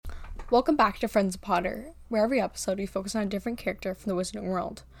Welcome back to Friends of Potter, where every episode we focus on a different character from the Wizarding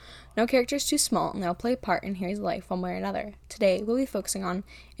World. No character is too small, and they'll play a part in Harry's life one way or another. Today, we'll be focusing on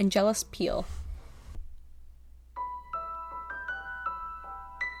Angelus Peel.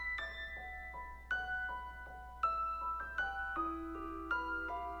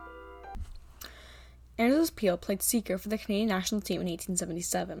 Angelus Peel played Seeker for the Canadian national team in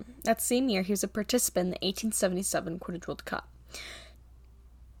 1877. That same year, he was a participant in the 1877 Quidditch World Cup.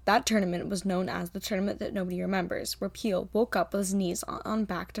 That tournament was known as the tournament that nobody remembers, where Peel woke up with his knees on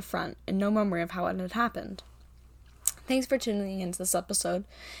back to front and no memory of how it had happened. Thanks for tuning into this episode,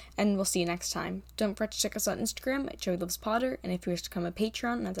 and we'll see you next time. Don't forget to check us out on Instagram at Joey Loves Potter, and if you wish to become a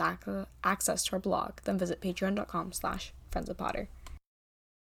Patreon and have access to our blog, then visit patreon.com/friendsofpotter.